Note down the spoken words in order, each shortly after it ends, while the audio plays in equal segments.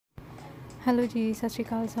Hello जी, सत श्री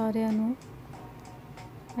अकाल सारिਆਂ ਨੂੰ।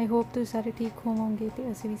 आई होप तुसीं सारे ठीक होवोगे तो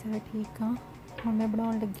असीं भी सारे ठीक हाँ। हुण मैं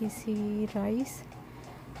बनाउण लगी सी राइस।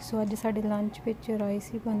 सो अज साडे लंच विच राइस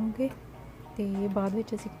ही बनूगे तो बाद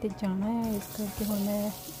विच असीं किते जाना है, इस करके हुण मैं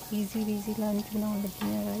ईजी वीजी लंच बनाउण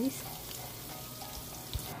लगी हाँ राइस।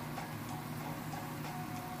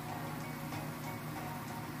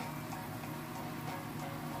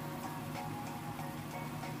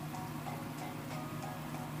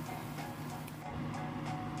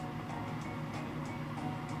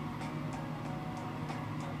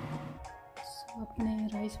 अपने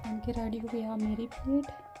राइस बन के रेडी हो गया। मेरी plate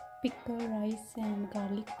pickle rice and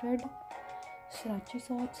garlic bread सराची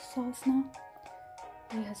sauce ना।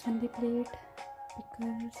 ये हस्बैंड की plate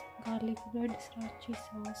pickle garlic bread सराची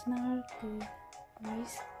sauce नाल ते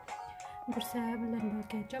राइस गुरसैब लंबा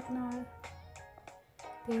कैचअप नाल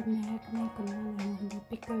ते महक ने कल्ला लेना होंदा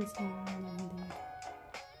पिकल्स नाल लेंदी है।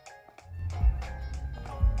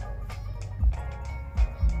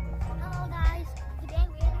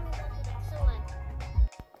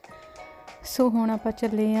 सो हुण आपां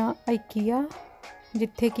चले हाँ ikea,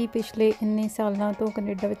 जिथे कि पिछले इन्ने सालों तो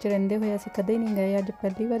कनेडा विच रहिंदे होए असीं कदे नहीं गए। अज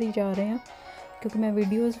पहली बारी जा रहे हैं क्योंकि मैं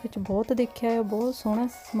वीडियोज़ विच बहुत देखा है, बहुत सोहना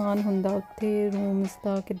समान हुंदा उत्थे। रूम्स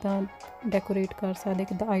दा किदां डेकोरेट कर सकदे,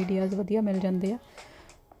 किदां आइडियाज़ वधिया मिल जांदे आ।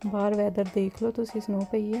 बाहर वैदर देख लो तुसीं, स्नो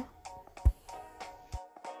पई आ।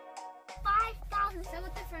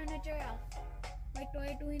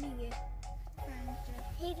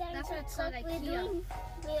 That's what it's called, IKEA.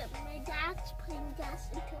 My dad's putting gas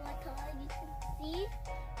into my car. You can see.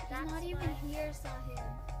 He's not even here, Sahib.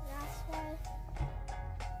 That's why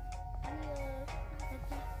we at the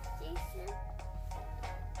gas station.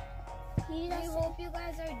 I hope you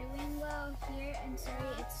guys are doing well here in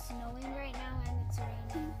Surrey. It's snowing right now and it's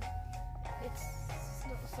raining. It's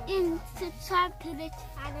so and subscribe to the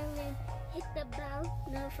channel and hit the bell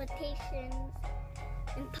notifications.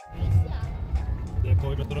 And देखो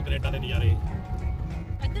मित्रों Canada दे नज़ारे।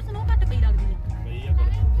 इधर snow घट पई लगदी है। पई है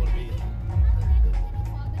पर गई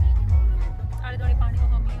आले दुआले पानी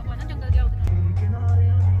होमी हो ना जंगल जिहा उधर।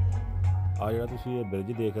 आ जिहड़ा तुसीं ये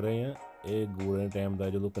ब्रिज देख रहे हैं ये गोरे टाइम दा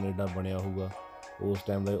जदों कनेडा बनिया होगा उस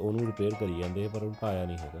टाइम दा ओनू रिपेयर करी जांदे पर ढाया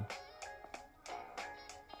नहीं हैगा।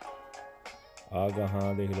 आ गाहां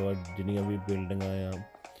देख लो जिन्नियां भी बिल्डिंगां आ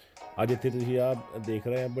अज इत्थे तुसीं आ देख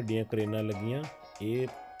रहे हैं वड्डियां क्रेनां लगियां। ये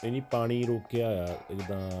इन्हीं पानी रोकिया आ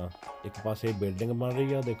एकदम एक पासे बिल्डिंग बन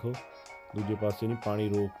रही है देखो, दूजे पासे नहीं पानी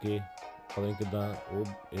रोक के पता नहीं किदां वो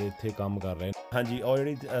इत्थे काम कर रहे हैं। हाँ जी, और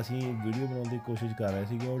जी असीं वीडियो बनाने की कोशिश कर रहे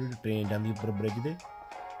थे और ट्रेन जाती उपर ब्रिज दे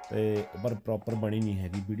पर प्रॉपर बनी नहीं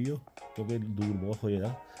हैगी वीडियो क्योंकि दूर बहुत हो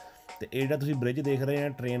जाएगा। तो ये जो तुसीं ब्रिज देख रहे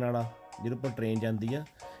हैं ट्रेन वाला जिहदे उपर ट्रेन जाती है,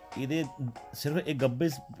 ये सिर्फ एक गब्बे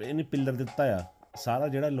इन्हें पिलर दिता आ। सारा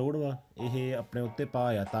जिहड़ा लोड वा ये अपने उत्ते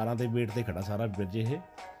पाया तारां दे वेट ते खड़ा सारा ब्रिज। ये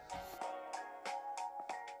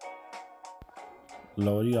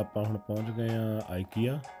लो जी आपां हुण पहुँच गए हाँ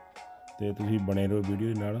ikea ते तुसीं बने रहो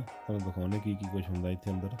वीडियो नाल, तुहानूं दिखाउने की कुछ हुंदा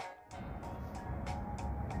इत्थे अंदर।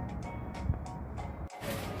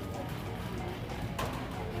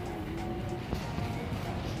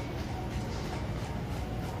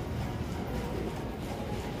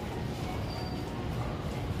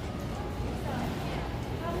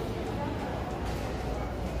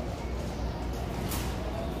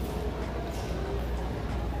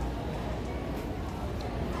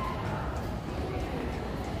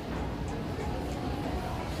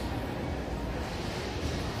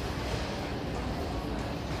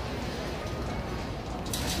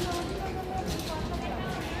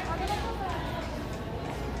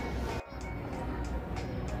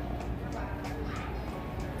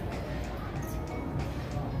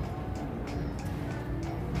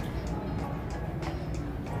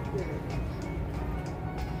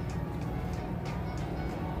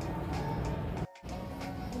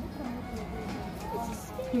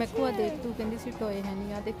 मैं को देख तू कहती सी टॉय है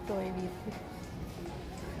नहीं, आ देख टॉय भी इत्थे।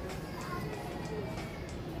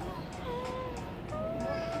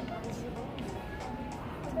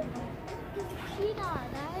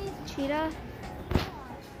 cheetah.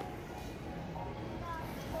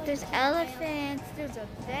 There's elephants. There's a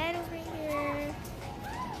bed over here.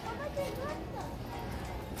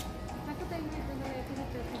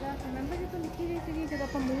 Remember जब लिखी हुई थी जब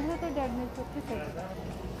अपन मूव है तो डैड ने चौथे से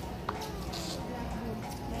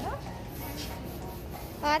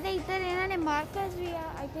आधे इधर इन्होंने मार्कर्स भी है।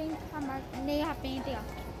 आई थिंक हम नहीं यहाँ पेंट है।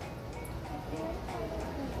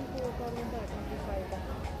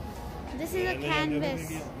 This is a canvas.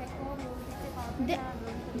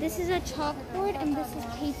 This is a chalkboard and this is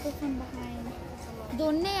paper from behind.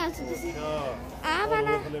 ਦੋਨੇ ਆ ਤੁਸੀਂ ਆਹ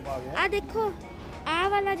ਵਾਲਾ ਆ ਦੇਖੋ ਆਹ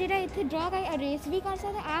ਵਾਲਾ ਜਿਹੜਾ ਇੱਥੇ ਡਰਾ ਕਰ ਅਰੇਸ ਵੀ ਕਰ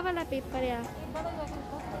ਸਕਦੇ ਆਹ ਵਾਲਾ ਪੇਪਰ ਆ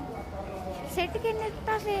ਸੈੱਟ ਕਿੰਨੇ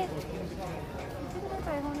ਦਿੱਤਾ ਫੇਰ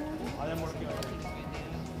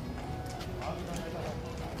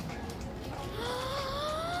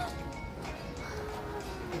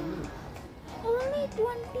only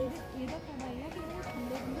 20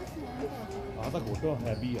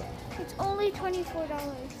 it's only $24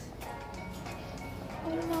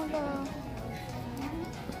 oh my god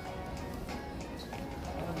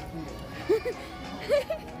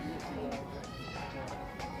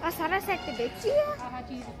ਆ ਸਾਰਾ ਸੈੱਟ ਵੇਚੀ ਆ ਆਹ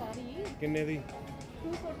ਚੀਜ਼ ਸਾਰੀ ਕਿੰਨੇ ਦੀ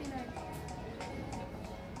 249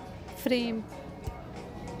 ਫਰੇਮ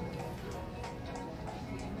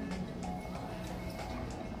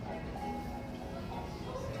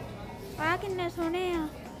ਆ ਕਿੰਨੇ ਸੋਹਣੇ ਆ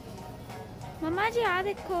ਮਮਾ ਜੀ ਆ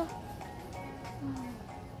ਦੇਖੋ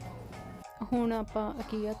ਹੁਣ ਆਪਾਂ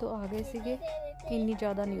ikea ਤੋਂ ਆ ਗਏ ਸੀਗੇ ਇੰਨੀ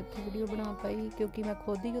ਜ਼ਿਆਦਾ ਨਹੀਂ ਉੱਥੇ ਵੀਡੀਓ ਬਣਾ ਪਾਈ ਕਿਉਂਕਿ ਮੈਂ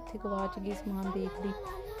ਖੁਦ ਹੀ ਉੱਥੇ ਗਵਾਚ ਗਈ ਸਮਾਨ ਦੇਖਦੀ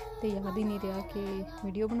ਤੇ ਯਾਦ ਹੀ ਨਹੀਂ ਰਿਹਾ ਕਿ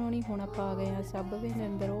ਵੀਡੀਓ ਬਣਾਉਣੀ ਹੁਣ ਆਪਾਂ ਆ ਗਏ ਆ ਸਬਵੇ ਦੇ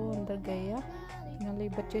ਅੰਦਰ ਉਹ ਅੰਦਰ ਗਏ ਆ ਨਾਲੇ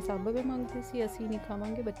ਬੱਚੇ ਸਬਵੇ ਮੰਗਦੇ ਸੀ ਅਸੀਂ ਨਹੀਂ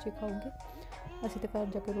ਖਾਵਾਂਗੇ ਬੱਚੇ ਖਾਓਗੇ ਅਸੀਂ ਤਾਂ ਘਰ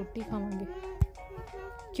ਜਾ ਕੇ ਰੋਟੀ ਖਾਵਾਂਗੇ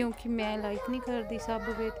ਕਿਉਂਕਿ ਮੈਂ ਲਾਈਕ ਨਹੀਂ ਕਰਦੀ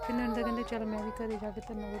ਸਬਵੇ ਤੇ ਫਿਰ ਅੰਦਰ ਕਹਿੰਦੇ ਚਲ ਮੈਂ ਵੀ ਘਰੇ ਜਾ ਕੇ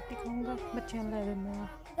ਤੇ ਰੋਟੀ ਖਾਊਂਗਾ ਬੱਚਿਆਂ ਨੂੰ ਲੈ ਦਿੰਦੇ ਆ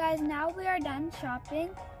guys now we are done shopping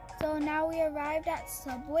so now we arrived at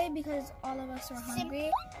Subway because all of us are hungry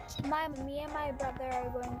me and my brother are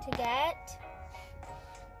going to get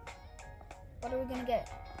what are we gonna get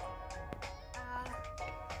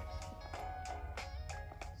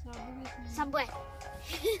Subway.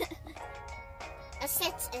 a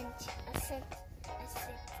 6-inch. A 6. 2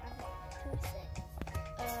 6.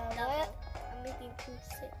 What? I'm making 2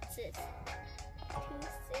 6s. 2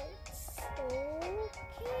 6. Okay.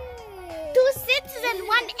 2 6s in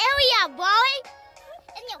one area, boy.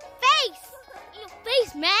 In your face. In your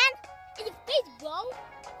face, man. In your face, bro.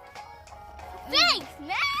 Face,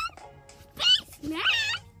 man. Face,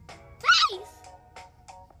 man. Face.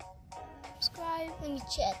 Subscribe. Let me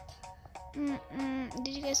check.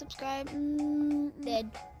 Did you guys subscribe? Did.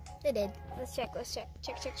 They did. Let's check. Check.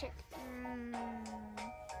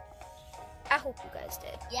 I hope you guys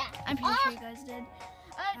did. Yeah. I'm pretty sure you guys did.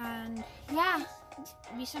 And yeah,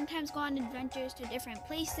 we sometimes go on adventures to different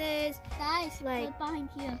places. Guys, like look behind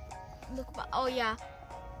here. Oh yeah.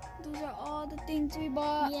 Those are all the things we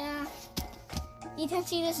bought. Yeah. You can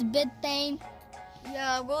see this big thing.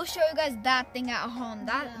 Yeah, we'll show you guys that thing at home.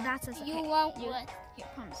 That's a you won't what? Here,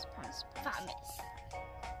 promise.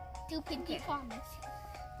 Stupid promise.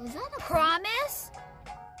 Was that a promise?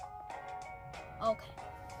 Okay.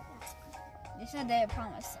 They said they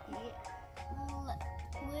promised. Yeah.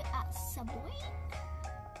 We're at Subway.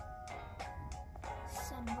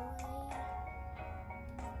 Subway.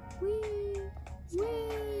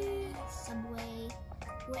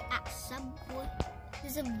 We're at Subway.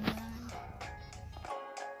 There's a